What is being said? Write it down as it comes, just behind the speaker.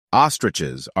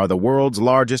Ostriches are the world's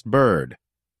largest bird.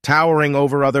 Towering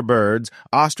over other birds,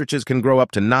 ostriches can grow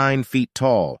up to 9 feet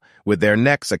tall, with their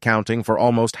necks accounting for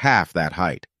almost half that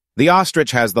height. The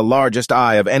ostrich has the largest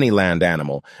eye of any land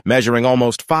animal, measuring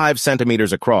almost 5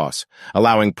 centimeters across,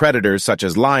 allowing predators such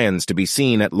as lions to be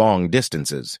seen at long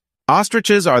distances.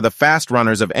 Ostriches are the fast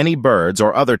runners of any birds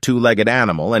or other two-legged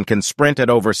animal and can sprint at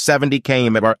over 70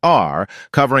 km/h,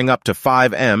 covering up to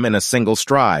 5 m in a single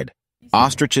stride.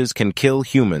 Ostriches can kill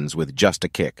humans with just a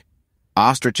kick.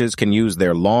 Ostriches can use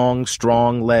their long,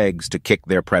 strong legs to kick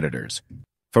their predators.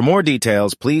 For more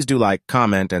details, please do like,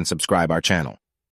 comment, and subscribe our channel.